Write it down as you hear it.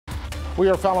We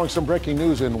are following some breaking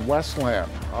news in Westland.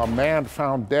 A man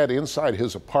found dead inside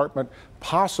his apartment,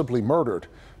 possibly murdered.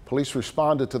 Police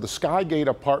responded to the Skygate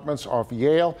Apartments off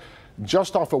Yale,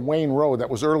 just off of Wayne Road. That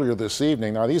was earlier this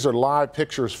evening. Now, these are live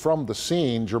pictures from the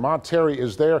scene. Jermont Terry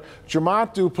is there.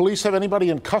 Jermont, do police have anybody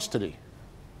in custody?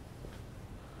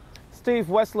 Steve,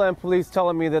 Westland police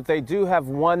telling me that they do have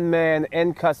one man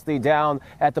in custody down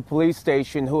at the police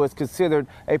station who is considered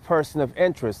a person of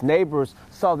interest. Neighbors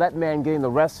saw that man getting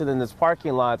arrested in his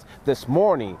parking lot this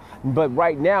morning, but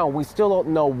right now we still don't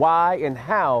know why and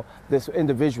how this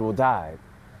individual died.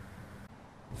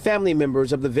 Family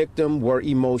members of the victim were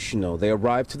emotional. They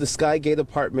arrived to the Skygate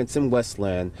Apartments in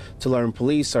Westland to learn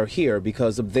police are here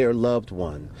because of their loved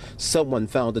one. Someone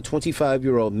found a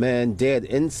 25-year-old man dead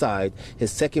inside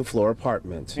his second-floor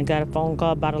apartment. I got a phone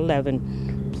call about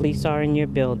 11. Police are in your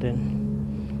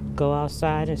building. Go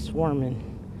outside and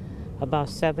swarming. About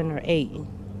 7 or 8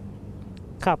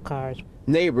 cop cars.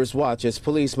 Neighbors watch as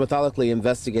police methodically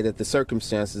investigated the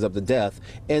circumstances of the death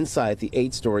inside the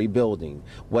 8-story building.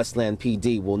 Westland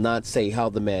PD will not say how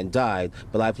the man died,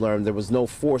 but I've learned there was no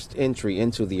forced entry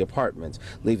into the apartment,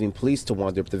 leaving police to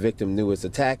wonder if the victim knew his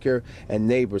attacker and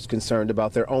neighbors concerned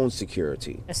about their own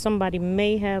security. Somebody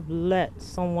may have let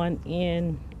someone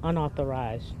in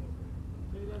unauthorized.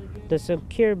 The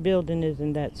secure building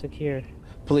isn't that secure.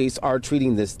 Police are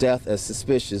treating this death as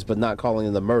suspicious, but not calling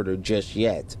it a murder just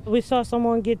yet. We saw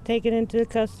someone get taken into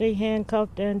custody,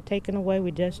 handcuffed, and taken away.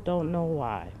 We just don't know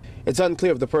why. It's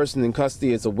unclear if the person in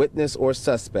custody is a witness or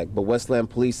suspect, but Westland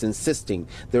police insisting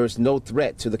there is no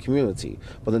threat to the community.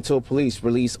 But until police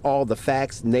release all the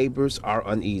facts, neighbors are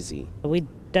uneasy. We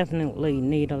definitely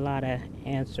need a lot of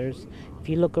answers. If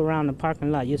you look around the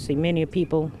parking lot, you'll see many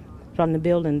people from the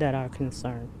building that are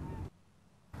concerned.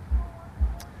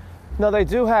 Now, they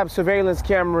do have surveillance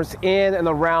cameras in and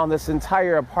around this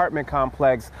entire apartment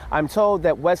complex. I'm told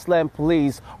that Westland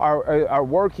police are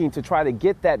working to try to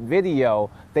get that video.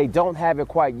 They don't have it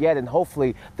quite yet, and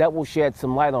hopefully that will shed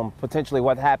some light on potentially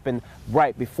what happened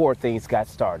right before things got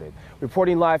started.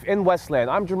 Reporting live in Westland,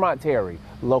 I'm Jermont Terry,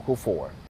 Local 4.